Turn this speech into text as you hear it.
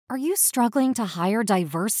Are you struggling to hire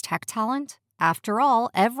diverse tech talent? After all,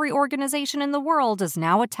 every organization in the world is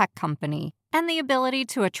now a tech company, and the ability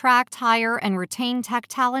to attract, hire, and retain tech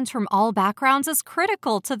talent from all backgrounds is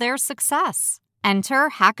critical to their success. Enter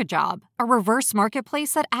HackaJob, a reverse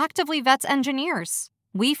marketplace that actively vets engineers.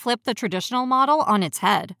 We flip the traditional model on its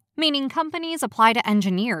head, meaning companies apply to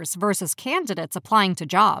engineers versus candidates applying to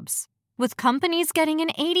jobs, with companies getting an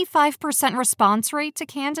 85% response rate to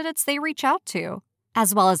candidates they reach out to,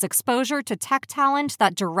 as well as exposure to tech talent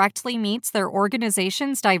that directly meets their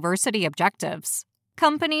organization's diversity objectives.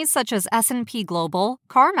 Companies such as S&P Global,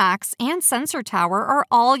 CarMax, and Sensor Tower are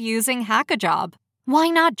all using HackaJob. Why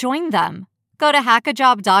not join them? Go to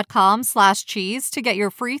hackajob.com/cheese to get your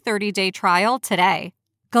free 30-day trial today.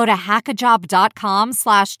 Go to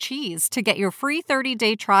hackajob.com/cheese to get your free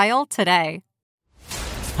 30-day trial today.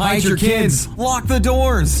 Hide your kids. Lock the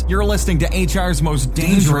doors. You're listening to HR's most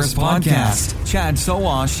dangerous podcast. Chad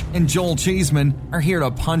Sowash and Joel Cheeseman are here to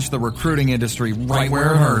punch the recruiting industry right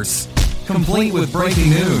where it hurts. Complete with breaking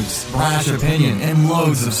news, brash opinion, and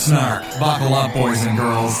loads of snark. Buckle up, boys and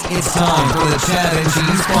girls. It's time for the Chad and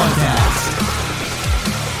Cheese Podcast.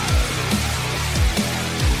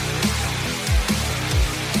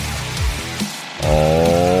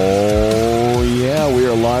 Oh, yeah, we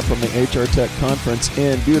are live from the HR Tech Conference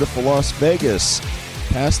in beautiful Las Vegas.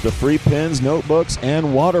 Past the free pens, notebooks,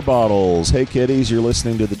 and water bottles. Hey, kiddies, you're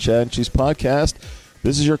listening to the Chad and Cheese Podcast.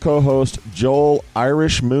 This is your co-host, Joel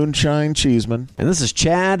Irish Moonshine Cheeseman. And this is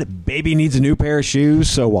Chad, baby needs a new pair of shoes,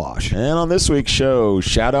 so wash. And on this week's show,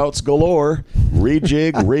 shout-outs galore,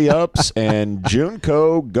 rejig, re-ups, and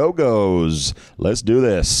Junko go-go's. Let's do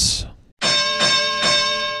this.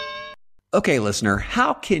 Okay, listener,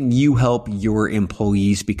 how can you help your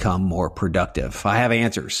employees become more productive? I have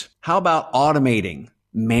answers. How about automating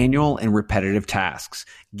manual and repetitive tasks,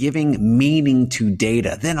 giving meaning to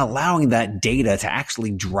data, then allowing that data to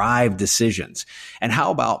actually drive decisions? And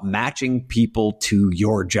how about matching people to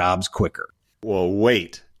your jobs quicker? Well,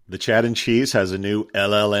 wait. The Chad and Cheese has a new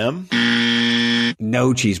LLM?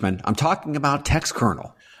 No, Cheeseman. I'm talking about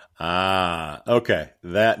TextKernel. Ah, okay.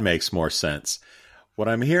 That makes more sense. What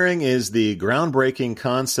I'm hearing is the groundbreaking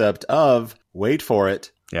concept of, wait for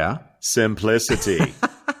it, Yeah? simplicity.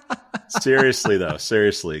 Seriously, though,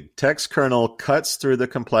 seriously. TextKernel cuts through the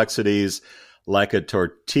complexities like a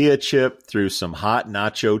tortilla chip through some hot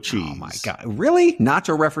nacho cheese. Oh, my God. Really?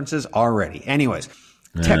 Nacho references already. Anyways,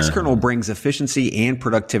 TextKernel brings efficiency and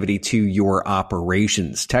productivity to your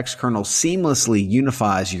operations. TextKernel seamlessly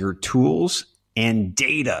unifies your tools and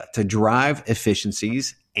data to drive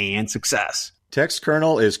efficiencies and success.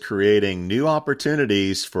 TextKernel is creating new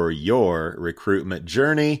opportunities for your recruitment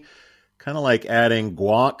journey, kind of like adding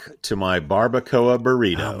guac to my barbacoa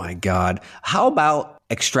burrito. Oh, my God. How about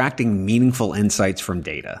extracting meaningful insights from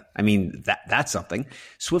data? I mean, that's something.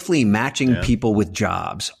 Swiftly matching people with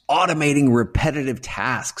jobs, automating repetitive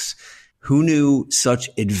tasks. Who knew such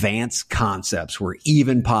advanced concepts were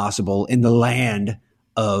even possible in the land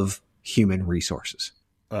of human resources?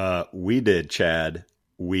 We did, Chad.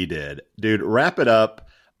 We did. Dude, wrap it up.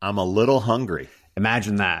 I'm a little hungry.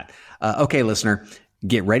 Imagine that. Okay, listener,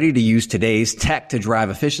 get ready to use today's tech to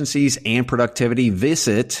drive efficiencies and productivity.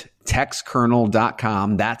 Visit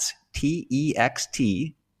textkernel.com. That's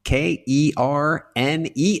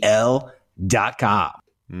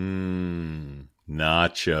TextKernel.com.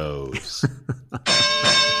 Nachos.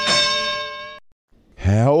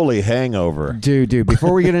 Holy hangover, dude!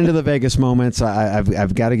 Before we get into the Vegas moments,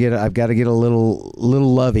 I've got to get a little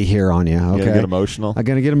lovey here on you. Okay, you gonna get emotional. I'm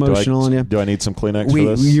gonna get emotional on you. Do I need some Kleenex for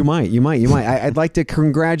this? You might. I'd like to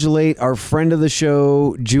congratulate our friend of the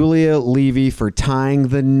show, Julia Levy, for tying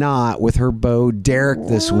the knot with her beau Derek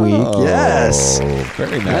this week. Yes,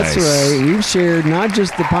 very nice. That's right. We've shared not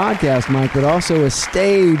just the podcast, Mike, but also a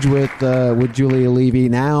stage with Julia Levy.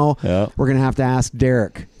 Now we're gonna have to ask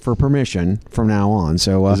Derek for permission from now on.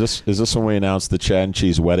 So is this when we announce the Chad and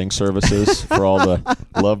Cheese wedding services for all the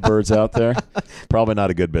lovebirds out there? Probably not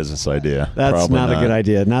a good business idea. That's not a good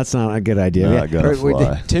idea. That's not a good idea. Not gonna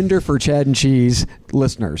fly. Tinder for Chad and Cheese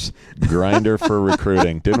listeners. Grindr for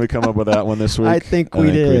recruiting. Didn't we come up with that one this week? I think we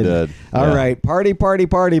did. All right. Party,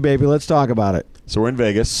 baby. Let's talk about it. So we're in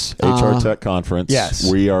Vegas, HR Tech Conference. Yes.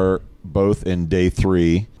 We are both in day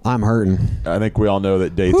 3. I'm hurting. I think we all know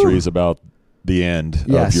that day 3 is about the end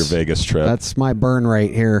of your Vegas trip. That's my burn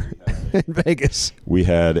rate here in Vegas. We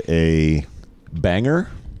had a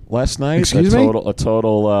banger last night. Excuse me? A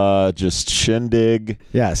total just shindig.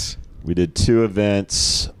 Yes. We did 2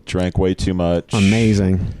 events, drank way too much.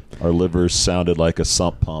 Amazing. Our livers sounded like a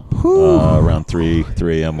sump pump around 3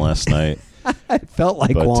 a.m. last night. It felt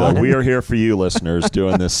like but, one. we are here for you, listeners,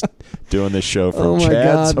 doing this show from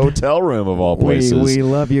Chad's God. hotel room of all places. We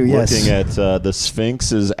love you. Yes, looking at the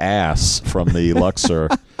Sphinx's ass from the Luxor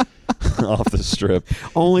off the Strip.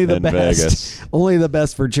 Only the in best. Vegas. Only the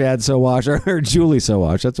best for Chad Sowash or Julie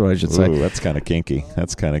Sowash. That's what I should say. Ooh, that's kind of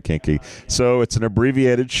kinky. So it's an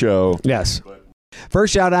abbreviated show. Yes.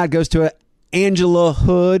 First shout out goes to Angela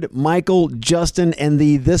Hood, Michael, Justin, and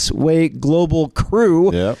the This Way Global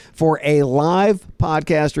crew for a live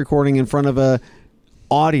podcast recording in front of a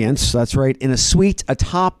audience. That's right, in a suite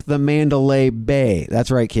atop the Mandalay Bay.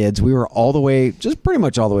 That's right, kids. We were all the way, just pretty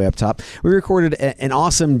much all the way up top. We recorded an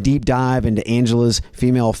awesome deep dive into Angela's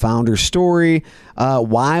female founder story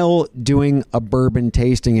while doing a bourbon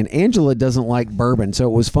tasting. And Angela doesn't like bourbon, so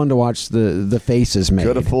it was fun to watch the faces made.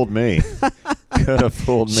 Could have fooled me.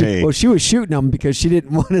 Well, she was shooting them because she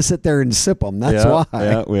didn't want to sit there and sip them. That's why.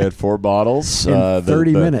 Yeah, we had 4 bottles. In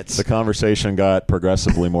 30 minutes. The conversation got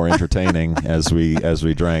progressively more entertaining as we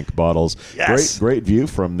drank bottles. Yes. Great view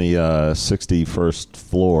from the 61st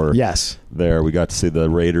floor. Yes. There, we got to see the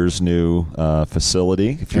Raiders' new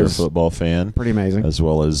facility, if you're a football fan. Pretty amazing. As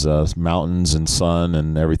well as mountains and sun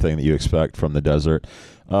and everything that you expect from the desert.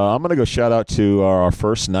 I'm going to go shout out to our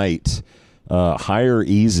first night. Hire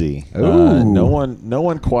Easy. No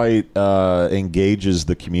one quite engages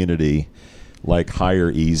the community like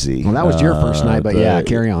Hire Easy. Well, that was your first night, but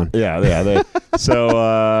carry on. Yeah. So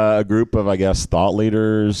a group of, I guess, thought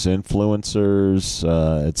leaders, influencers,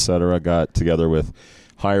 etc., got together with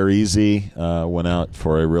Hire Easy, went out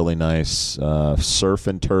for a really nice surf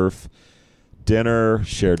and turf dinner,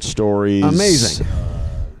 shared stories. Amazing.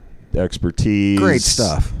 Expertise. Great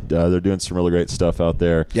stuff. They're doing some really great stuff out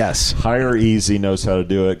there. Yes. Hire Easy knows how to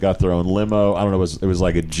do it. Got their own limo. I don't know. It was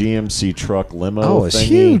like a GMC truck limo. Oh, it's thingy.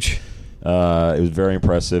 huge. It was very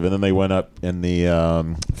impressive. And then they went up in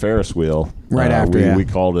the Ferris wheel. Right after, we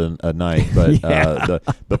called it a night. But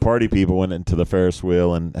the party people went into the Ferris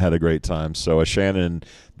wheel and had a great time. So Shannon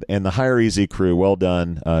and the Hire Easy crew, well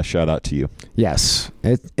done. Shout out to you. Yes.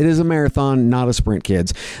 It is a marathon, not a sprint,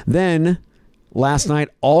 kids. Then last night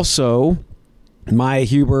also, Maya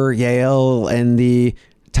Huber, Yael, and the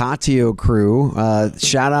Tatio crew.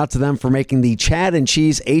 Shout out to them for making the Chad and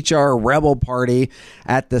Cheese HR Rebel Party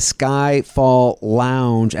at the Skyfall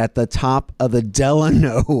Lounge at the top of the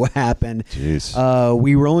Delano happen. Jeez.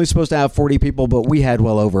 We were only supposed to have 40 people, but we had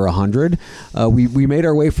well over 100. We made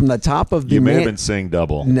our way from the top of the... You may have been saying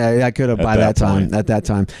double. No, I could have by that time. At that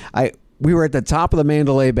time. We were at the top of the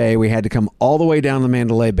Mandalay Bay. We had to come all the way down the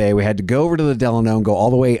Mandalay Bay. We had to go over to the Delano and go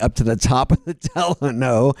all the way up to the top of the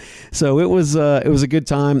Delano. So it was a good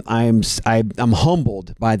time. I'm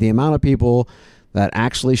humbled by the amount of people that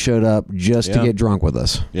actually showed up just to get drunk with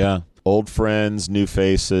us. Yeah. Old friends, new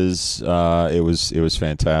faces. It was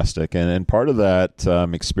fantastic. And part of that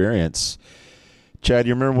experience, Chad,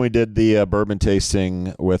 you remember when we did the bourbon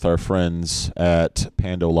tasting with our friends at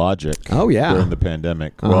PandoLogic? Oh, yeah. During the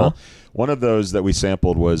pandemic. Well, one of those that we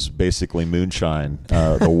sampled was basically moonshine,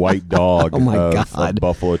 the White Dog of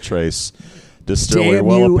Buffalo Trace Distillery. Damn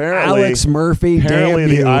well, you, apparently, Alex Murphy. Apparently, damn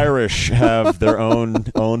the you. Irish have their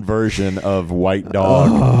own version of White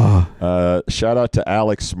Dog. Shout out to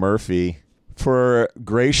Alex Murphy for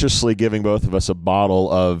graciously giving both of us a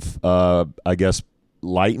bottle of, I guess,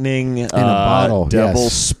 lightning in a bottle, devil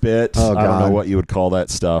yes. spit. Oh, I don't know God. what you would call that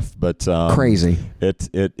stuff, but Crazy.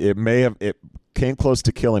 It came close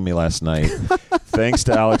to killing me last night. Thanks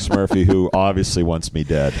to Alex Murphy, who obviously wants me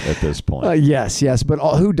dead at this point. Yes, but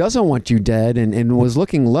who doesn't want you dead and was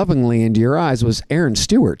looking lovingly into your eyes was Aaron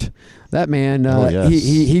Stewart. That man, yes.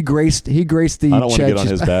 he graced the. I don't want to get on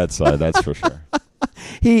his bad side, that's for sure.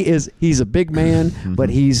 He's a big man, but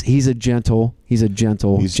he's a gentle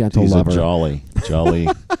lover. He's a jolly,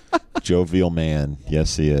 jovial man.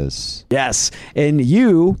 Yes, he is. Yes, and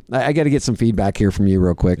I got to get some feedback here from you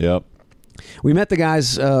real quick. Yep. We met the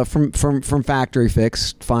guys from Factory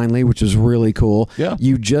Fix finally, which was really cool. Yeah.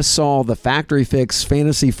 You just saw the Factory Fix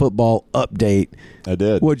fantasy football update. I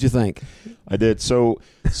did. What'd you think? I did. So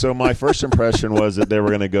my first impression was that they were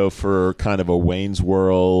going to go for kind of a Wayne's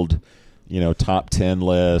World, top 10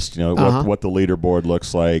 list, what the leaderboard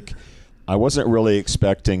looks like. I wasn't really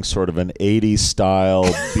expecting sort of an 80s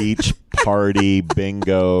style beach party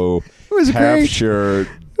bingo, It was half great. shirt,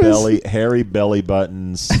 hairy belly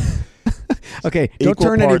buttons. Okay, don't equal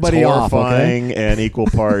turn parts anybody off, okay? horrifying and equal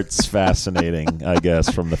parts fascinating, I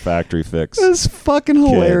guess, from the Factory Fix. It's fucking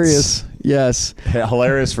hilarious. Yes.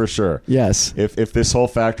 Hilarious for sure. Yes. If this whole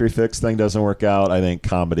Factory Fix thing doesn't work out, I think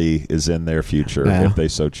comedy is in their future if they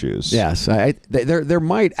so choose. Yes. There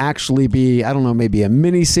might actually be, I don't know, maybe a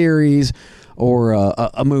mini series or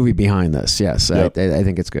a movie behind this. Yes, Yep. I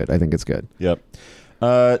think it's good. I think it's good. Yep.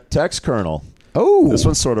 Text Colonel. Oh, This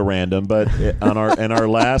one's sort of random, but in our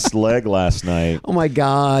last leg last night, oh my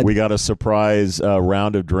God. we got a surprise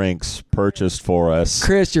round of drinks purchased for us.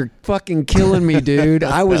 Chris, you're fucking killing me, dude.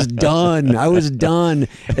 I was done.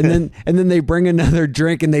 And then they bring another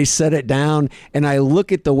drink and they set it down. And I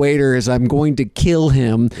look at the waiter as I'm going to kill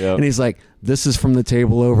him. Yep. And he's like, this is from the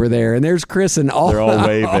table over there. And there's Chris and all. They're all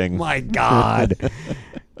waving. Oh my God.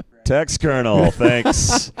 Text Colonel,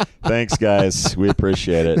 thanks. Thanks, guys. We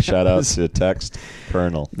appreciate it. Shout out to Text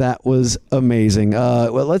Colonel. That was amazing.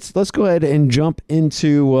 Well, let's go ahead and jump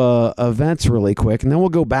into events really quick, and then we'll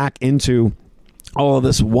go back into all of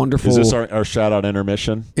this wonderful. Is this our shout out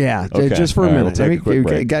intermission? Yeah, Okay. just for a All right, minute. we'll take a quick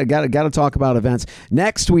break. Got to talk about events.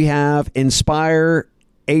 Next, we have Inspire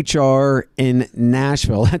HR in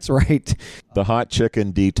Nashville. That's right. The hot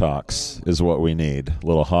chicken detox is what we need. A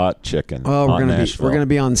little hot chicken. Oh, Hot Nashville. we're gonna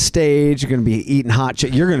be on stage. You're gonna be eating hot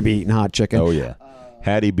chicken. You're gonna be eating hot chicken. Oh yeah.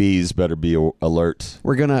 Hattie B's better be alert.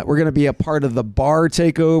 We're gonna be a part of the bar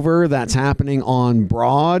takeover that's happening on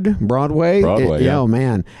Broadway. Yeah. Oh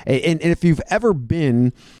man! And if you've ever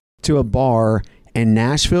been to a bar in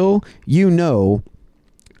Nashville, you know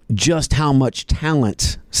just how much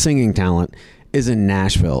singing talent is in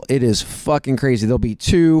Nashville. It is fucking crazy. There'll be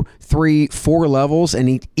 2, 3, 4 levels,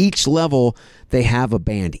 and each level they have a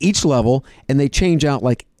band. Each level, and they change out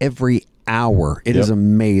like every hour. It is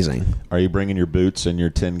amazing. Are you bringing your boots and your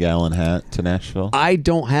 10-gallon hat to Nashville? I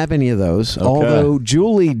don't have any of those, although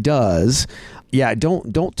Julie does. Yeah,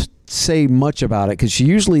 don't say much about it because she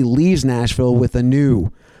usually leaves Nashville with a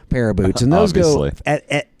new pair of boots, and those go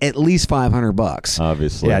at least $500.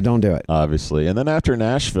 Obviously. Yeah, don't do it. Obviously. And then after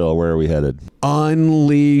Nashville, where are we headed?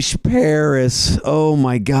 Unleash Paris. Oh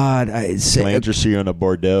my God. Landreciana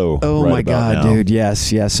Bordeaux. Oh right my about God, now. dude.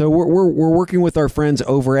 Yes. So we're working with our friends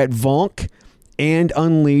over at Vonk and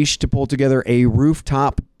Unleash to pull together a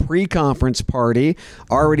rooftop pre-conference party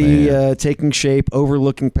already taking shape,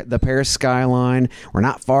 overlooking the Paris skyline. We're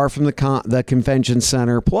not far from the convention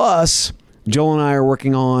center. Plus, Joel and I are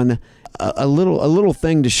working on a little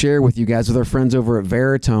thing to share with you guys with our friends over at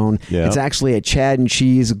Veritone. Yeah. It's actually a Chad and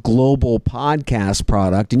Cheese global podcast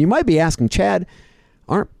product. And you might be asking, Chad,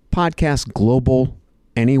 aren't podcasts global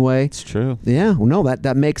anyway? It's true. Yeah, well, no,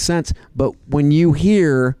 that makes sense. But when you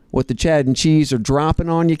hear what the Chad and Cheese are dropping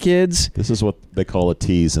on you kids, This is what they call a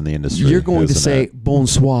tease in the industry. you're going to isn't say it?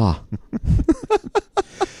 bonsoir.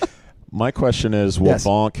 My question is, will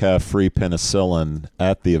Vonk have free penicillin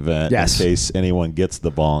at the event in case anyone gets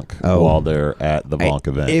the Vonk while they're at the Vonk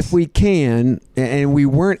event? If we can, and we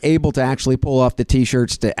weren't able to actually pull off the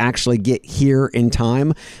T-shirts to actually get here in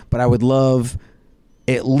time, but I would love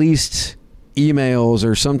at least emails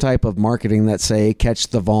or some type of marketing that say, catch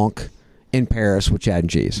the Vonk in Paris with Chad and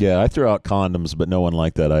Cheese. Yeah, I threw out condoms, but no one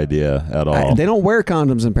liked that idea at all. They don't wear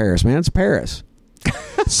condoms in Paris, man. It's Paris.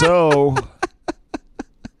 So...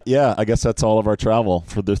 yeah, I guess that's all of our travel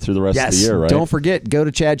through the rest of the year, right? Don't forget, go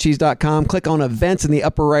to chadcheese.com, click on events in the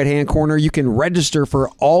upper right-hand corner. You can register for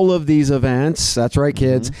all of these events. That's right,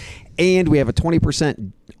 kids. And we have a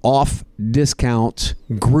 20% off discount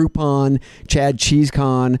Groupon Chad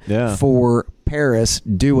CheeseCon for Paris.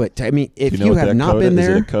 Do it. I mean, if you have not been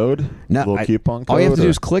there. Is it a code? No, a little coupon code? All you have to do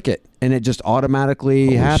is click it, and it just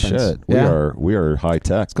automatically happens. Shit. Yeah. We are high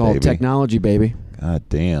tech. It's called technology, baby. God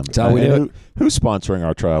damn. That's how we do it. Who's sponsoring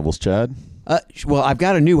our travels, Chad? Well, I've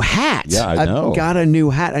got a new hat. Yeah, I know. I've got a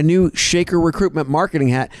new hat, a new Shaker recruitment marketing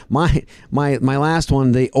hat. My last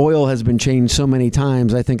one, the oil has been changed so many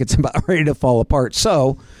times, I think it's about ready to fall apart.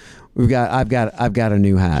 So I've got a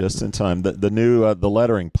new hat. Just in time. The new the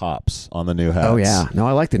lettering pops on the new hats. Oh yeah, no,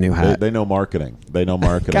 I like the new hat. They know marketing. They know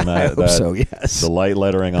marketing. I hope so. Yes. The light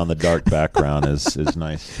lettering on the dark background is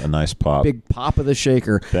nice. A nice pop. Big pop of the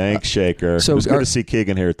Shaker. Thanks, Shaker. So it was good to see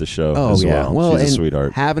Keegan here at the show. Oh as yeah. well. She's a and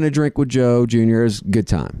sweetheart. Having a drink with Joe Jr. is good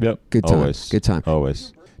time. Yep. Good time. Always. Good time.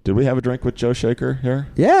 Always. Did we have a drink with Joe Shaker here?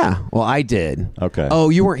 Yeah. Well, I did. Okay. Oh,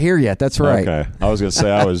 you weren't here yet. That's right. Okay. I was going to say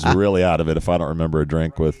I was really out of it if I don't remember a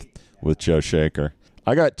drink with Joe Shaker.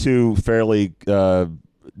 I got 2 fairly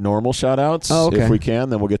normal shout outs if we can.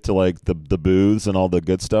 Then we'll get to like the booths and all the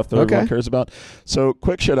good stuff that everyone cares about. So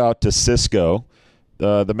quick shout out to Cisco.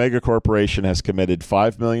 The mega corporation has committed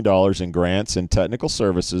 $5 million in grants and technical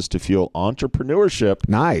services to fuel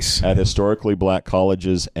entrepreneurship at historically black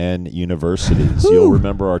colleges and universities. You'll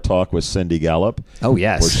remember our talk with Cindy Gallup. Oh,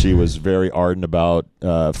 yes. Where she was very ardent about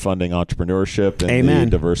funding entrepreneurship in the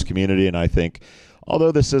diverse community. And I think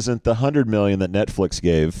Although this isn't the $100 million that Netflix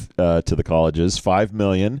gave to the colleges, $5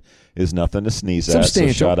 million is nothing to sneeze at.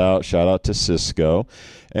 Substantial. So shout out to Cisco,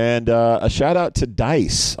 and a shout out to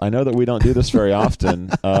Dice. I know that we don't do this very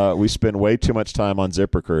often. We spend way too much time on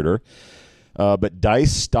ZipRecruiter, but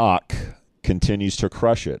Dice stock continues to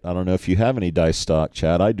crush it. I don't know if you have any Dice stock,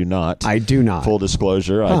 Chad. I do not. I do not. Full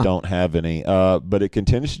disclosure, I don't have any, but it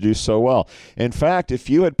continues to do so well. In fact, if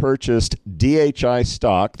you had purchased DHI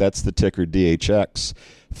stock, that's the ticker DHX,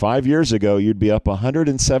 5 years ago, you'd be up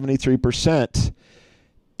 173%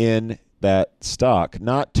 in that stock.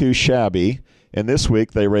 Not too shabby. And this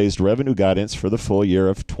week, they raised revenue guidance for the full year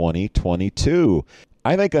of 2022.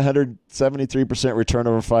 I think 173% return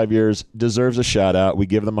over 5 years deserves a shout-out. We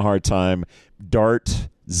give them a hard time. Dart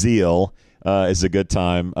Zeal is a good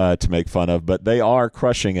time to make fun of, but they are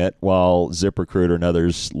crushing it while ZipRecruiter and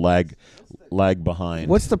others lag behind.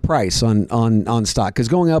 What's the price on stock? Because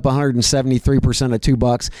going up 173% at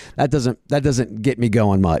 $2, that doesn't get me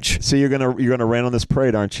going much. So you're gonna rain on this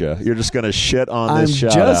parade, aren't you? You're just gonna shit on this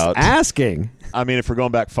shout I'm out. just asking. I mean, if we're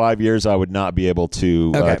going back 5 years, I would not be able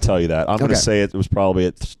to tell you that. I'm going to say it was probably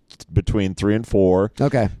at between 3 and 4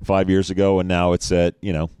 5 years ago, and now it's at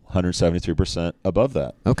 173% above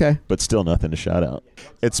that. Okay, but still nothing to shout out.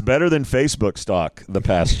 It's better than Facebook stock the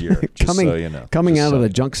past year. Coming out of the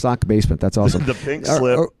junk stock basement. That's awesome. The pink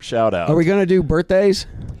slip shout out. Are we going to do birthdays?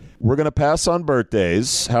 We're going to pass on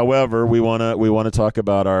birthdays. However, we want to talk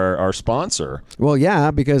about our sponsor. Well,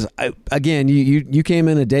 yeah, because again, you came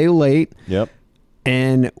in a day late. Yep.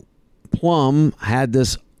 And Plum had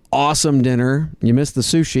this awesome dinner. You missed the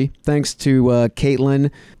sushi. Thanks to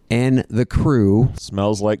Caitlin and the crew.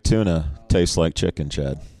 Smells like tuna. Tastes like chicken,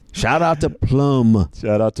 Chad. Shout out to Plum.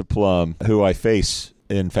 Shout out to Plum, who I face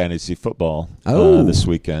in fantasy football this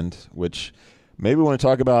weekend, which maybe we want to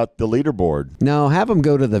talk about the leaderboard. No, have them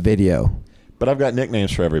go to the video. But I've got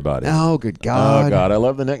nicknames for everybody. Oh, good God. Oh, God. I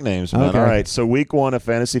love the nicknames, man. Okay. All right. So week 1 of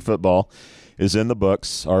fantasy football is in the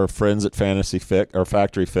books. Our friends at Factory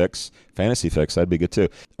Fix, Fantasy Fix, that'd be good too,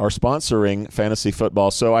 are sponsoring fantasy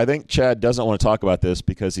football. So I think Chad doesn't want to talk about this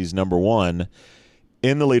because he's number 1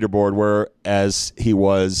 in the leaderboard, whereas he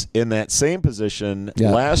was in that same position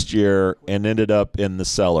last year and ended up in the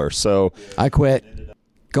cellar. So I quit.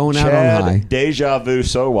 Going Chad out on high. Deja Vu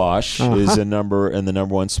Sowash is in the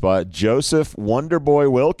number 1 spot. Joseph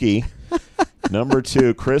Wonderboy Wilkie, number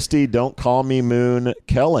 2. Christy Don't Call Me Moon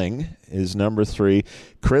Kelling is number 3.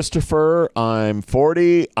 Christopher I'm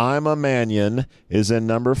 40 I'm a Mannion is in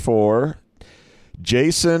number 4.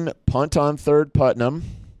 Jason Punt on Third Putnam.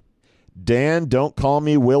 Dan Don't Call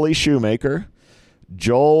Me Willie Shoemaker.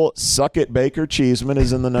 Joel Suck It Baker Cheeseman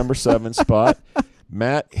is in the number 7 spot.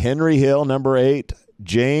 Matt Henry Hill, number 8.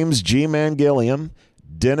 James G-Man Gilliam.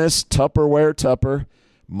 Dennis Tupperware Tupper.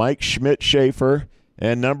 Mike Schmidt Schaefer.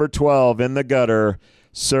 And number 12 in the gutter,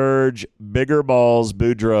 Serge Bigger Balls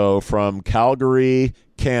Boudreau from Calgary,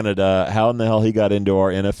 Canada. How in the hell he got into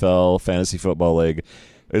our NFL Fantasy Football League?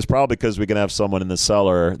 It's probably because we can have someone in the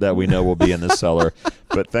cellar that we know will be in the cellar.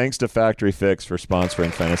 But thanks to Factory Fix for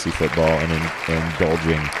sponsoring fantasy football and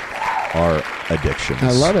indulging our addictions.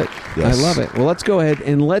 I love it. Yes. I love it. Well, let's go ahead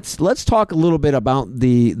and let's talk a little bit about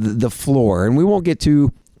the floor, and we won't get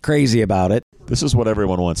too crazy about it. This is what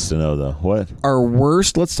everyone wants to know, though. What? Our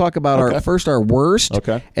worst. Let's talk about our worst.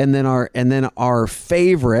 Okay. And then our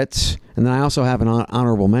favorites, and then I also have an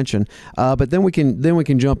honorable mention. But then we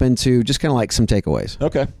can jump into just kind of like some takeaways.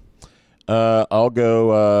 Okay. I'll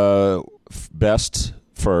go best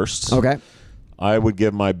first. Okay. I would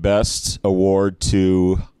give my best award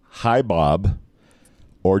to Hi Bob,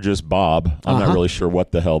 or just Bob. I'm not really sure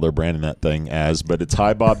what the hell they're branding that thing as, but it's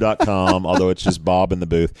highbob.com, although it's just Bob in the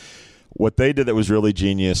booth. What they did that was really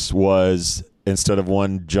genius was instead of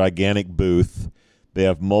one gigantic booth, they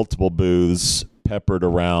have multiple booths peppered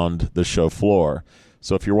around the show floor.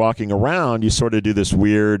 So if you're walking around, you sort of do this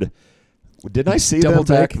weird, didn't I see double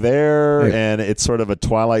them back take there? Yeah. And it's sort of a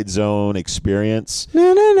Twilight Zone experience.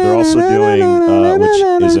 They're also doing,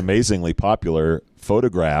 which is amazingly popular,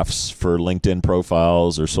 photographs for LinkedIn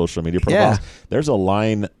profiles or social media profiles. Yeah. There's a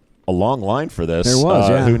long line for this. There was,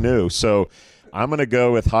 yeah. Who knew? So I'm going to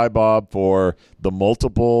go with Hi Bob for the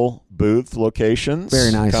multiple booth locations.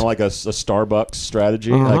 Very nice. Kind of like a Starbucks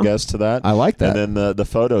strategy, I guess, to that. I like that. And then the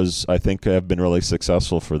photos, I think, have been really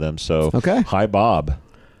successful for them. So Hi Bob.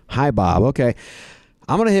 Hi Bob. Okay.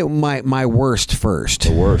 I'm going to hit my worst first.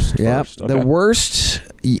 The worst. Yeah. Okay. The worst,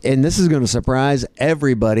 and this is going to surprise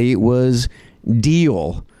everybody, was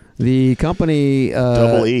Deal. The company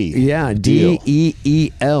Double E. Yeah,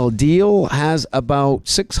 DEEL. Deal has about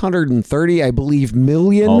 630, I believe,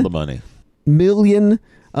 million. All the money. Million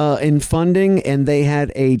in funding, and they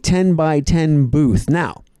had a 10 by 10 booth.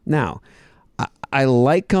 Now, I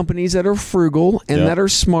like companies that are frugal and that are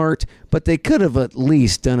smart, but they could have at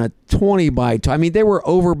least done a 20 by 20. I mean, they were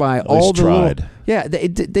over by all the tried. They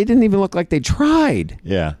didn't even look like they tried.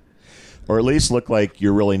 Yeah. Or at least look like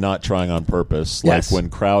you're really not trying on purpose. Yes. Like when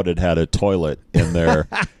Crowded had a toilet in their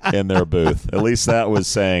in their booth. At least that was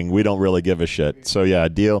saying we don't really give a shit. So yeah,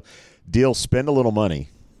 deal. Spend a little money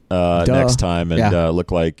next time and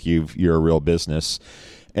look like you're a real business.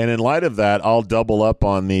 And in light of that, I'll double up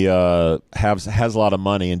on the has a lot of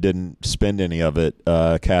money and didn't spend any of it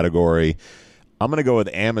category. I'm going to go with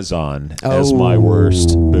Amazon as my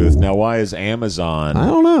worst booth. Now, why is Amazon I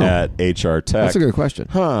don't know. at HR Tech? That's a good question.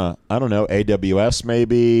 I don't know. AWS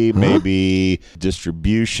maybe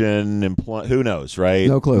distribution, who knows, right?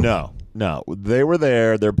 No clue. No. They were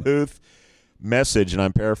there. Their booth message, and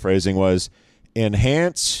I'm paraphrasing, was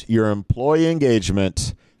enhance your employee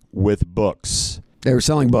engagement with books. They were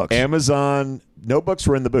selling books. Amazon, no books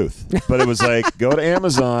were in the booth, but it was like, go to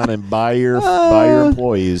Amazon and buy your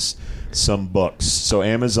employees some books. So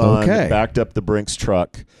Amazon backed up the Brinks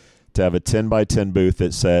truck to have a 10 by 10 booth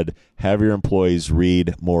that said, have your employees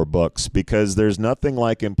read more books, because there's nothing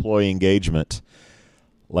like employee engagement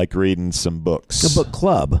like reading some books. A book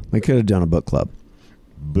club. We could have done a book club.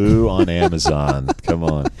 Boo on Amazon. Come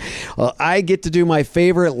on. Well, I get to do my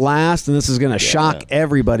favorite last, and this is going to shock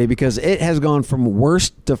everybody because it has gone from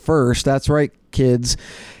worst to first. That's right, kids.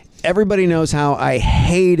 Everybody knows how I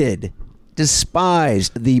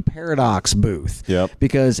despised the Paradox booth. Yep.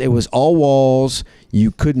 Because it was all walls.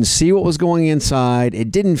 You couldn't see what was going inside.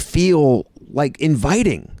 It didn't feel like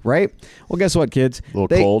inviting, right? Well, guess what, kids? A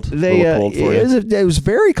little cold for you? It was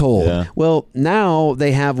very cold. Yeah. Well, now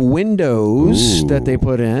they have windows that they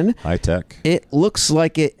put in. High tech. It looks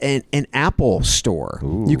like an Apple store.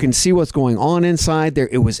 You can see what's going on inside there.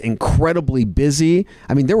 It was incredibly busy.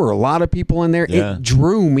 I mean, there were a lot of people in there. Yeah. It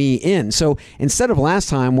drew me in. So instead of last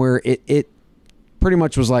time where it pretty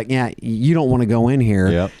much was like, yeah, you don't want to go in here.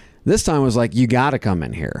 Yep. This time it was like, you got to come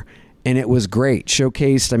in here. And it was great.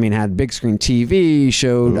 Showcased, I mean, had big screen TV,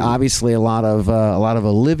 showed obviously a lot of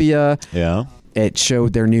Olivia. Yeah. It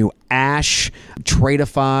showed their new Ash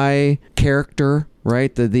Tradeify character,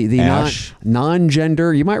 right? The Ash.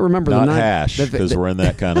 non-gender. You might remember Not the hash, because we're in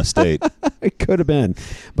that kind of state. It could have been.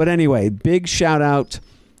 But anyway, big shout out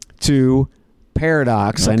to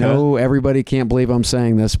Paradox. Okay. I know everybody can't believe I'm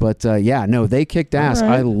saying this, but they kicked ass. Right.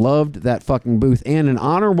 I loved that fucking booth. And an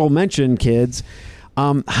honorable mention, kids,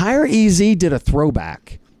 Hire Easy did a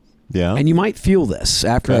throwback. Yeah. And you might feel this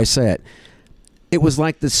after I say it. It was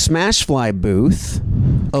like the Smashfly booth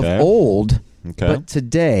of old, but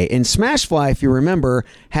today. And Smashfly, if you remember,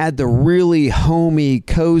 had the really homey,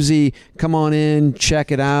 cozy, come on in,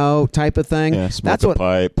 check it out type of thing. Yeah, smoke a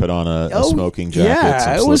pipe, put on a smoking jacket, yeah,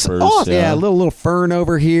 some it was slippers. Awesome. Yeah, a little fern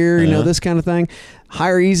over here, you know, this kind of thing.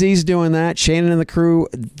 Hire Easy's doing that. Shannon and the crew,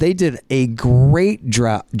 they did a great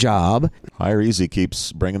job. Hire Easy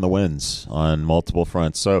keeps bringing the wins on multiple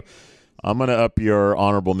fronts. So I'm going to up your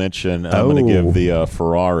honorable mention. I'm going to give the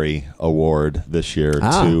Ferrari award this year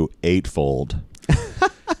to Eightfold.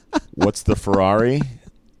 What's the Ferrari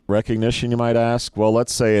recognition, you might ask? Well,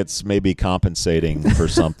 let's say it's maybe compensating for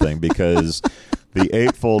something, because the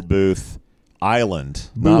Eightfold booth, Island,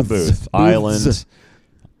 not booth, Island.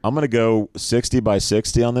 I'm going to go 60 by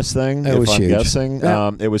 60 on this thing, if I'm guessing. Yeah.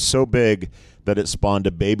 It was so big that it spawned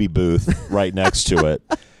a baby booth right next to it,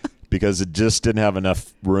 because it just didn't have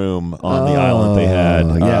enough room on the island they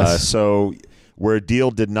had. So where Deal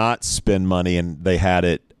did not spend money and they had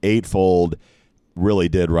it, Eightfold really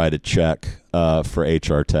did write a check for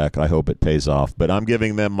HR Tech. I hope it pays off. But I'm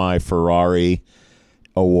giving them my Ferrari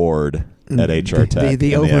award at HR Tech.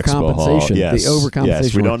 The overcompensation. Yes. The overcompensation.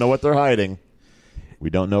 Yes, we don't know what they're hiding. We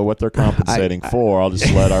don't know what they're compensating for. I'll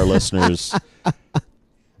just let our listeners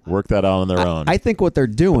work that out on their own. I think what they're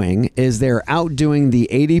doing is they're outdoing the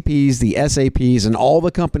ADPs, the SAPs, and all the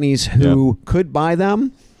companies who could buy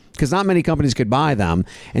them, because not many companies could buy them,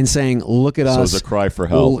 and saying, look at us. So it's a cry for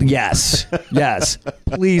help. Well, yes.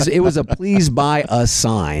 Please. It was a please buy us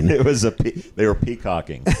sign. It was they were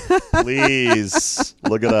peacocking. Please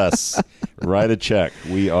look at us. Write a check.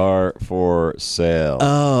 We are for sale.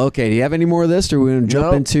 Oh, okay. Do you have any more of this, or are we going to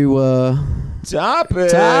jump into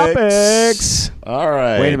topics? All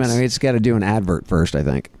right. Wait a minute. We just got to do an advert first, I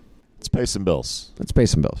think. Let's pay some bills.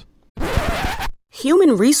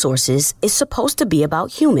 Human resources is supposed to be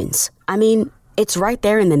about humans. I mean, it's right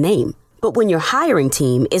there in the name. But when your hiring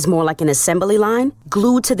team is more like an assembly line,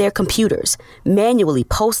 glued to their computers, manually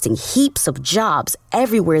posting heaps of jobs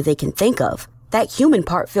everywhere they can think of, that human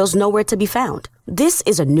part feels nowhere to be found. This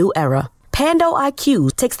is a new era. Pando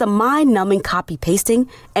IQ takes the mind-numbing copy-pasting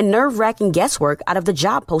and nerve-wracking guesswork out of the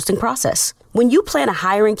job posting process. When you plan a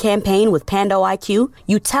hiring campaign with Pando IQ,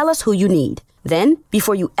 you tell us who you need. Then,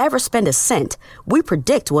 before you ever spend a cent, we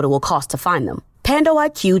predict what it will cost to find them. Pando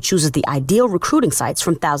IQ chooses the ideal recruiting sites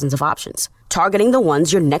from thousands of options, targeting the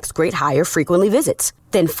ones your next great hire frequently visits,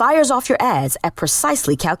 then fires off your ads at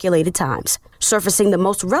precisely calculated times, surfacing the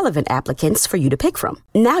most relevant applicants for you to pick from.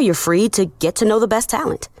 Now you're free to get to know the best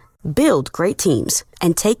talent, build great teams,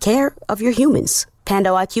 and take care of your humans.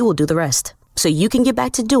 Pando IQ will do the rest, so you can get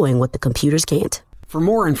back to doing what the computers can't. For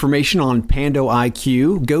more information on Pando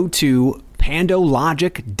IQ, go to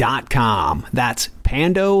pandologic.com. That's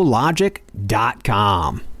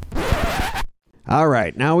pandologic.com. All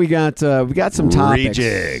right, now we got some topics.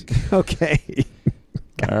 Rejig. Okay.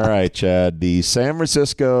 All right, Chad. The San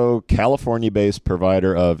Francisco, California-based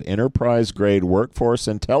provider of enterprise-grade workforce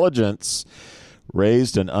intelligence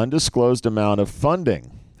raised an undisclosed amount of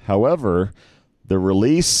funding. However, the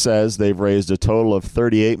release says they've raised a total of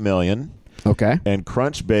 $38 million. Okay. And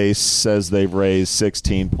Crunchbase says they've raised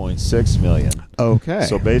 $16.6 million. Okay.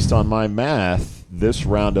 So based on my math, this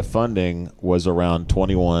round of funding was around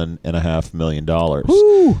 $21.5 million.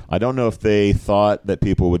 Woo! I don't know if they thought that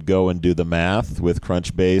people would go and do the math with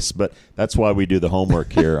Crunchbase, but that's why we do the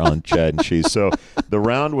homework here on Chad and Cheese. So the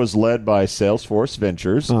round was led by Salesforce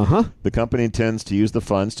Ventures. Uh-huh. The company intends to use the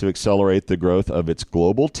funds to accelerate the growth of its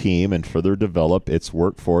global team and further develop its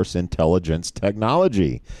workforce intelligence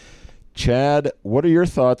technology. Chad, what are your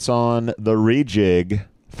thoughts on the Rejig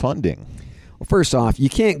funding? Well, first off, you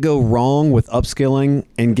can't go wrong with upskilling,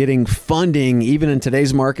 and getting funding, even in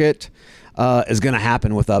today's market, is going to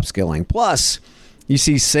happen with upskilling. Plus, you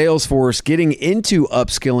see Salesforce getting into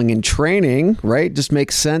upskilling and training, right? Just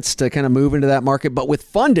makes sense to kind of move into that market. But with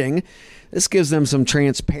funding, this gives them some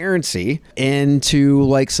transparency into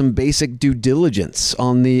like some basic due diligence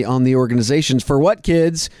on the organizations. For what,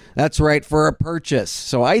 kids? That's right, for a purchase.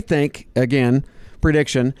 So I think, again,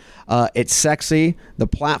 prediction, it's sexy. The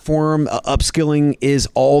platform upskilling is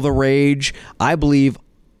all the rage. I believe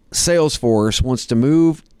Salesforce wants to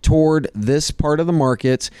move toward this part of the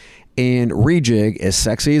market, and Rejig, as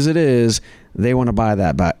sexy as it is, they want to buy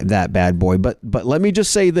that bad boy. But let me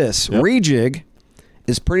just say this. Yep. Rejig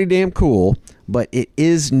is pretty damn cool, but it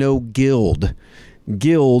is no Guild.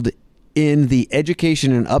 Guild in the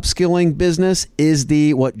education and upskilling business is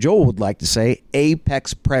what Joel would like to say,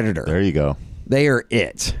 apex predator. There you go. They are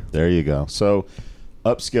it. There you go. So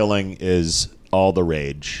upskilling is all the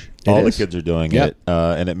rage. All the kids are doing it,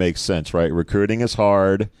 and it makes sense, right? Recruiting is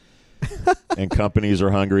hard, and companies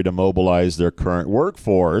are hungry to mobilize their current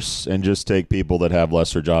workforce and just take people that have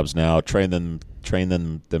lesser jobs now, train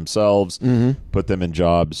them themselves, put them in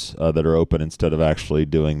jobs that are open instead of actually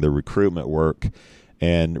doing the recruitment work.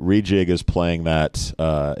 And Rejig is playing that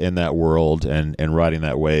in that world and riding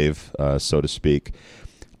that wave, so to speak.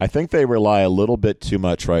 I think they rely a little bit too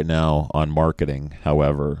much right now on marketing,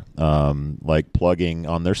 however, like plugging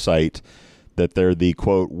on their site that they're the,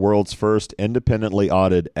 quote, world's first independently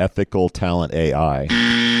audited ethical talent AI.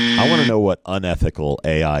 I want to know what unethical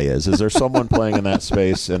AI is. Is there someone playing in that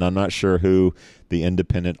space? And I'm not sure who the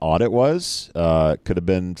independent audit was. Could have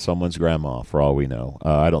been someone's grandma, for all we know.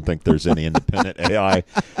 I don't think there's any independent AI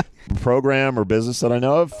program or business that I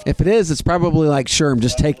know of. If it is, it's probably like, sure, I'm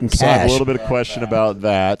just taking cash. So I have a little bit of question about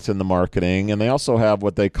that in the marketing. And they also have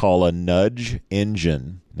what they call a nudge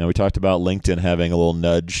engine. Now, we talked about LinkedIn having a little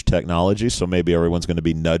nudge technology, so maybe everyone's going to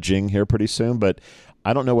be nudging here pretty soon. But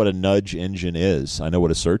I don't know what a nudge engine is. I know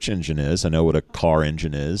what a search engine is. I know what a car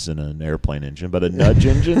engine is and an airplane engine. But a nudge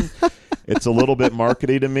engine, it's a little bit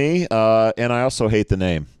markety to me. And I also hate the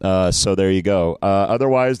name. So there you go.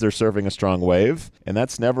 Otherwise, they're surfing a strong wave, and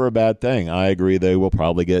that's never a bad thing. I agree they will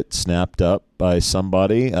probably get snapped up by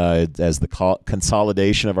somebody as the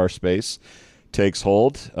consolidation of our space takes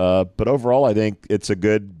hold. But overall, I think it's a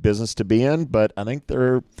good business to be in. But I think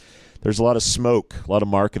there's a lot of smoke, a lot of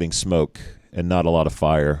marketing smoke, and not a lot of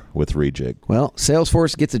fire with Rejig. Well,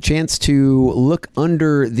 Salesforce gets a chance to look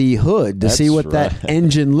under the hood to see what that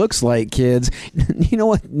engine looks like, kids. You know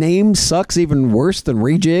what name sucks even worse than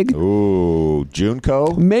Rejig? Ooh,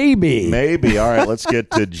 Junko? Maybe. All right, let's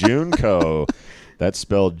get to Junko. That's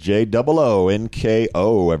spelled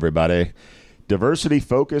J-O-O-N-K-O, everybody.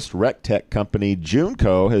 Diversity-focused rec tech company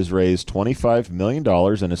Junko has raised $25 million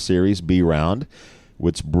in a Series B round,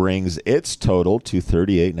 which brings its total to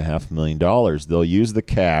 $38.5 million. They'll use the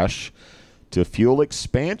cash to fuel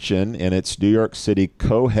expansion in its New York City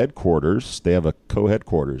co-headquarters. They have a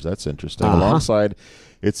co-headquarters. That's interesting. Alongside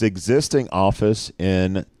its existing office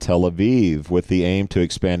in Tel Aviv with the aim to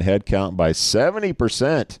expand headcount by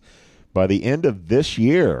 70% by the end of this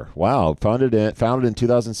year. Wow. Founded in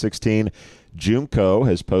 2016, Junco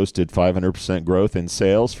has posted 500% growth in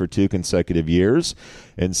sales for 2 consecutive years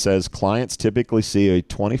and says clients typically see a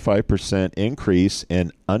 25% increase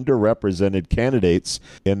in underrepresented candidates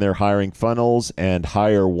in their hiring funnels and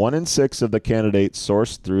hire 1 in 6 of the candidates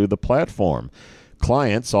sourced through the platform.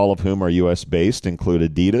 Clients, all of whom are U.S.-based, include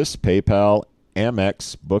Adidas, PayPal,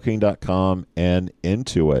 Amex, Booking.com, and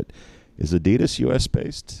Intuit. Is Adidas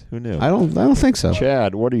U.S.-based? Who knew? I don't think so.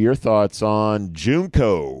 Chad, what are your thoughts on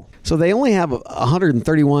Junco? So they only have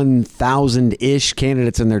 131,000-ish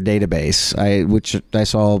candidates in their database, which I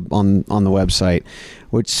saw on the website,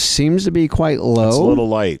 which seems to be quite low. That's a little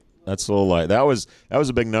light. That was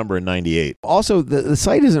a big number in 98. Also, the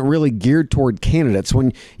site isn't really geared toward candidates.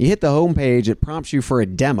 When you hit the homepage, it prompts you for a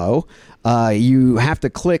demo. You have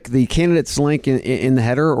to click the candidates link in the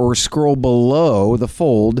header or scroll below the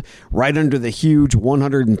fold right under the huge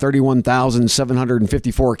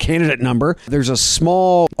 131,754 candidate number. There's a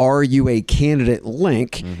small "Are you a candidate?"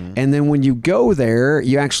 link. And then when you go there,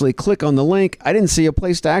 you actually click on the link. I didn't see a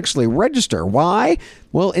place to actually register. Why?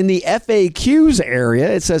 Well, in the FAQs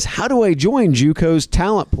area, it says, "How do I join Junco's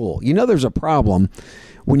talent pool?" You know there's a problem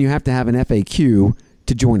when you have to have an FAQ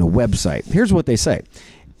to join a website. Here's what they say.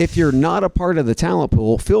 If you're not a part of the talent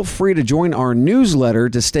pool, feel free to join our newsletter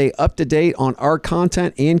to stay up to date on our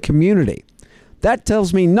content and community. That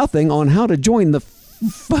tells me nothing on how to join the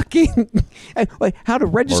fucking, how to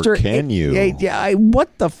register. Or can you?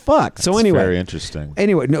 What the fuck? That's so anyway, very interesting.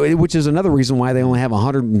 Anyway, no, which is another reason why they only have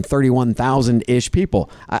 131,000-ish people.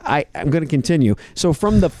 I'm going to continue. So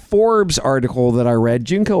from the Forbes article that I read,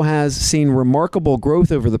 Junco has seen remarkable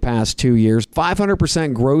growth over the past 2 years,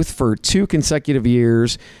 500% growth for 2 consecutive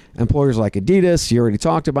years. Employers like Adidas, you already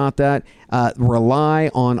talked about that,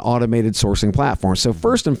 rely on automated sourcing platforms. So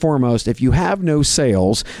first and foremost, if you have no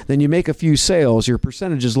sales, then you make a few sales, your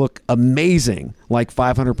percentages look amazing, like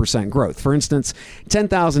 500% growth. For instance,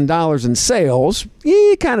 $10,000 in sales,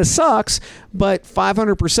 it kind of sucks, but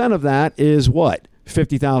 500% of that is what?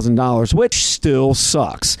 $50,000, which still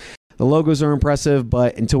sucks. The logos are impressive,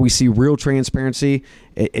 but until we see real transparency,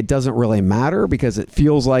 it doesn't really matter because it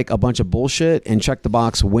feels like a bunch of bullshit and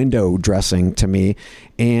check-the-box window dressing to me.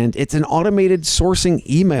 And it's an automated sourcing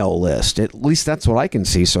email list. At least that's what I can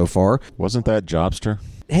see so far. Wasn't that Jobster?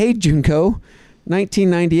 Hey, Junco,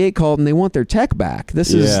 1998 called and they want their tech back.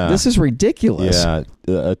 This is ridiculous. Yeah,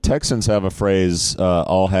 Texans have a phrase,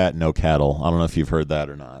 all hat, no cattle. I don't know if you've heard that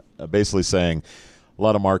or not. Basically saying, a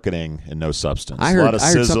lot of marketing and no substance. A lot of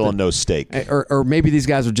sizzle and no steak. Or maybe these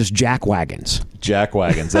guys are just jackwagons.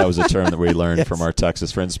 Jackwagons. That was a term that we learned from our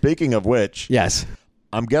Texas friends. Speaking of which, yes,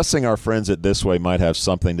 I'm guessing our friends at This Way might have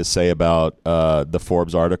something to say about the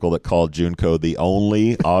Forbes article that called Junco the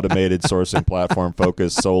only automated sourcing platform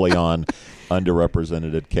focused solely on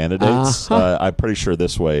underrepresented candidates. I'm pretty sure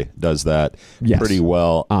This Way does that pretty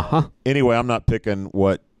well. Anyway, I'm not picking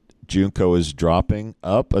what Junco is dropping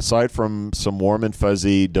up. Aside from some warm and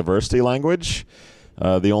fuzzy diversity language,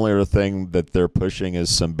 the only other thing that they're pushing is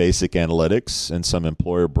some basic analytics and some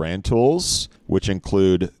employer brand tools, which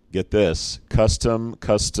include, get this, custom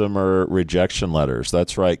customer rejection letters.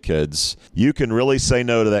 That's right, kids. You can really say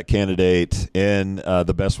no to that candidate in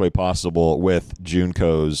the best way possible with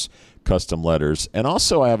Junco's custom letters. And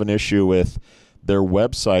also I have an issue with their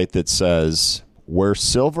website that says, where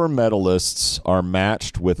silver medalists are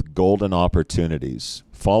matched with golden opportunities,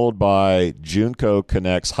 followed by Junco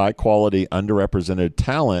connects high-quality underrepresented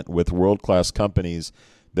talent with world-class companies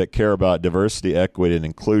that care about diversity, equity, and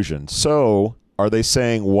inclusion. So are they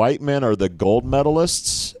saying white men are the gold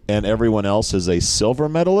medalists and everyone else is a silver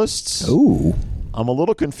medalist? Ooh. I'm a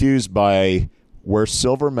little confused by where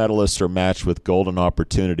silver medalists are matched with golden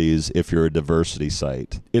opportunities if you're a diversity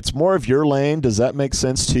site. It's more of your lane. Does that make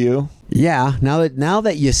sense to you? Yeah. Now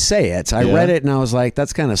that you say it, I read it and I was like,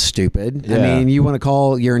 that's kind of stupid. Yeah. I mean, you want to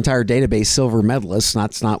call your entire database silver medalists.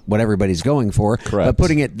 That's not what everybody's going for. Correct. But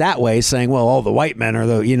putting it that way, saying, well, all the white men are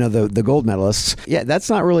the gold medalists. Yeah, that's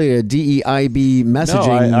not really a DEIB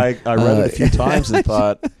messaging. No, I read it a few times and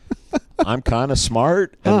thought, I'm kind of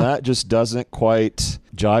smart, and that just doesn't quite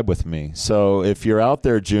jibe with me. So if you're out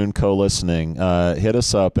there, Junco, listening, hit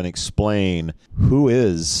us up and explain who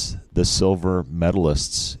is the silver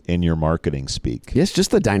medalists in your marketing speak. Yes,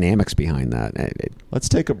 just the dynamics behind that. Let's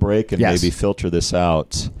take a break and maybe filter this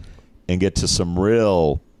out and get to some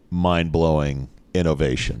real mind-blowing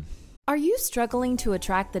innovation. Are you struggling to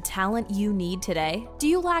attract the talent you need today? Do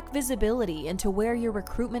you lack visibility into where your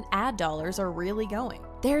recruitment ad dollars are really going?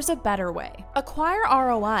 There's a better way. Acquire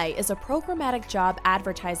ROI is a programmatic job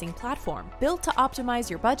advertising platform built to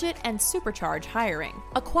optimize your budget and supercharge hiring.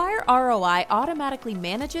 Acquire ROI automatically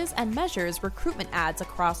manages and measures recruitment ads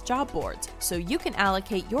across job boards, so you can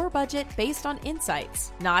allocate your budget based on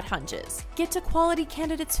insights, not hunches. Get to quality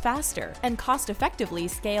candidates faster and cost-effectively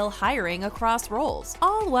scale hiring across roles,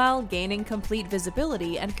 all while gaining complete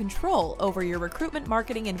visibility and control over your recruitment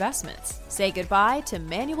marketing investments. Say goodbye to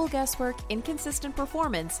manual guesswork, inconsistent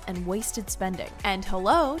performance, and wasted spending. And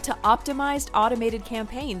hello to optimized automated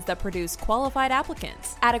campaigns that produce qualified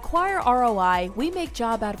applicants. At Acquire ROI, we make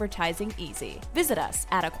job advertising easy. Visit us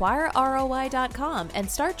at acquireroi.com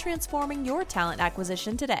and start transforming your talent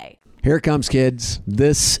acquisition today. Here it comes, kids.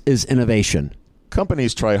 This is innovation.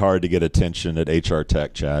 Companies try hard to get attention at HR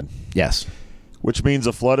Tech, Chad. Yes. Which means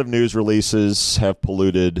a flood of news releases have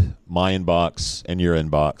polluted my inbox and your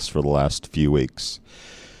inbox for the last few weeks.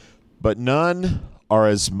 But none are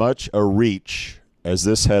as much a reach as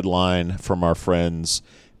this headline from our friends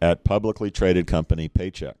at publicly traded company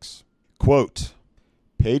Paychex. Quote,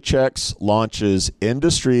 Paychex launches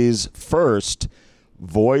industry's first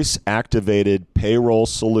voice-activated payroll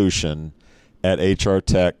solution at HR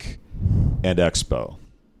Tech and Expo.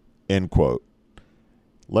 End quote.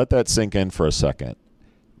 Let that sink in for a second.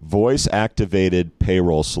 Voice-activated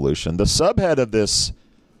payroll solution. The subhead of this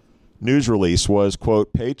news release was,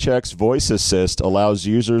 quote, Paychex Voice Assist allows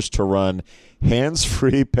users to run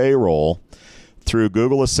hands-free payroll through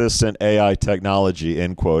Google Assistant AI technology,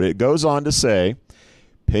 end quote. It goes on to say,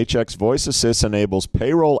 Paychex Voice Assist enables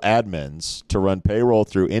payroll admins to run payroll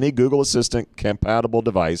through any Google Assistant compatible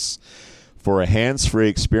device for a hands-free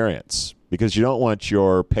experience, because you don't want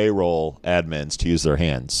your payroll admins to use their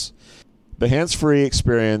hands. The hands-free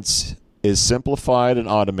experience is simplified and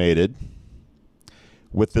automated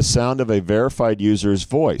with the sound of a verified user's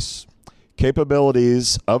voice.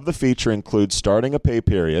 Capabilities of the feature include starting a pay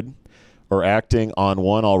period or acting on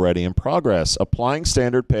one already in progress, applying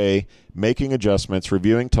standard pay, making adjustments,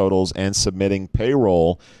 reviewing totals, and submitting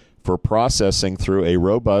payroll for processing through a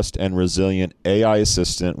robust and resilient AI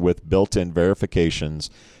assistant with built-in verifications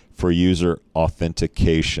for user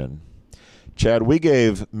authentication. Chad, we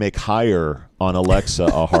gave McHire on Alexa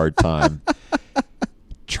a hard time.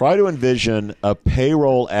 Try to envision a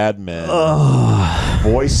payroll admin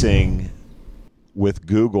voicing with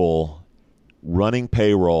Google, running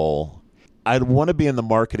payroll. I'd want to be in the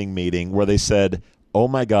marketing meeting where they said, oh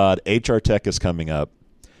my God, HR Tech is coming up.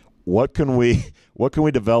 What can we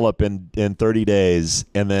develop in 30 days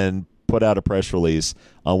and then put out a press release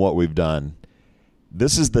on what we've done?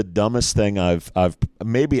 This is the dumbest thing I've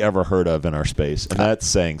maybe ever heard of in our space, and that's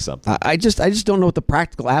saying something. I just don't know what the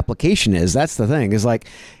practical application is. That's the thing. Is like,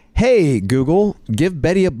 hey Google, give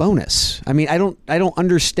Betty a bonus. I mean, I don't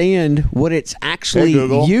understand what it's actually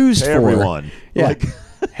used for. Everyone. Yeah.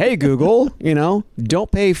 Hey Google,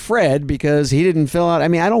 don't pay Fred because he didn't fill out. I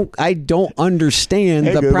mean, I don't understand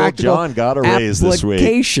the Google, practical John got a raise this week.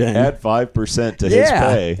 Add 5% to his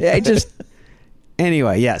pay. Yeah,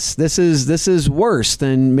 Anyway, yes, this is worse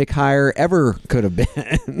than McHire ever could have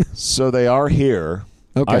been. So they are here.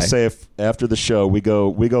 Okay. I say if after the show we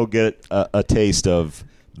go get a taste of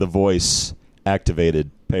the voice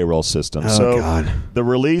activated payroll system. God. The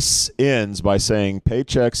release ends by saying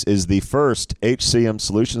Paychex is the first HCM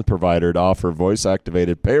solutions provider to offer voice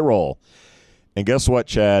activated payroll. And guess what,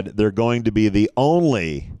 Chad? They're going to be the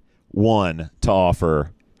only one to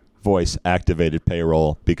offer voice activated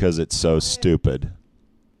payroll because it's so stupid.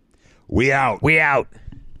 We out.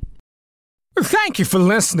 Thank you for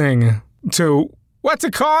listening to, what's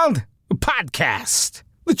it called? A podcast.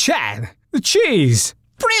 The Chad. The Cheese.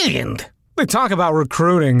 Brilliant. They talk about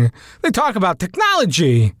recruiting. They talk about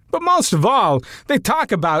technology. But most of all, they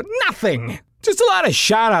talk about nothing. Just a lot of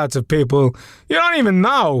shout-outs of people you don't even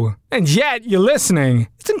know. And yet you're listening.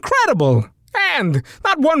 It's incredible. And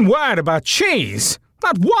not one word about cheese.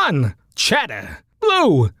 Not one. Cheddar,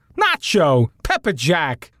 blue, nacho, pepper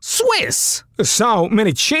jack, Swiss. So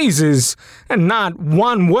many cheeses and not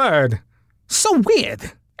one word. So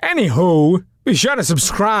weird. Anywho, be sure to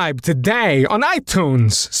subscribe today on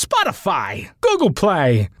iTunes, Spotify, Google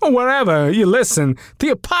Play, or wherever you listen to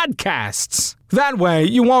your podcasts. That way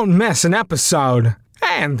you won't miss an episode.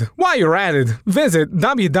 And while you're at it, visit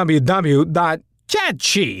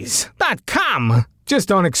www.chadcheese.com. Just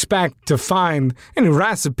don't expect to find any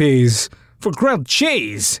recipes for grilled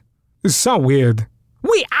cheese. It's so weird.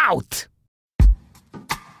 We out!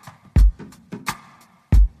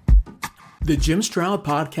 The Jim Stroud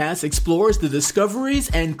Podcast explores the discoveries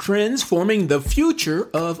and trends forming the future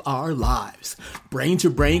of our lives.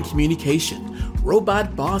 Brain-to-brain communication,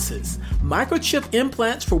 robot bosses, microchip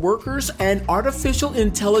implants for workers, and artificial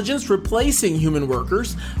intelligence replacing human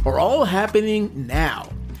workers are all happening now.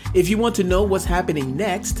 If you want to know what's happening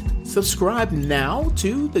next, subscribe now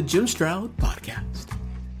to the Jim Stroud Podcast.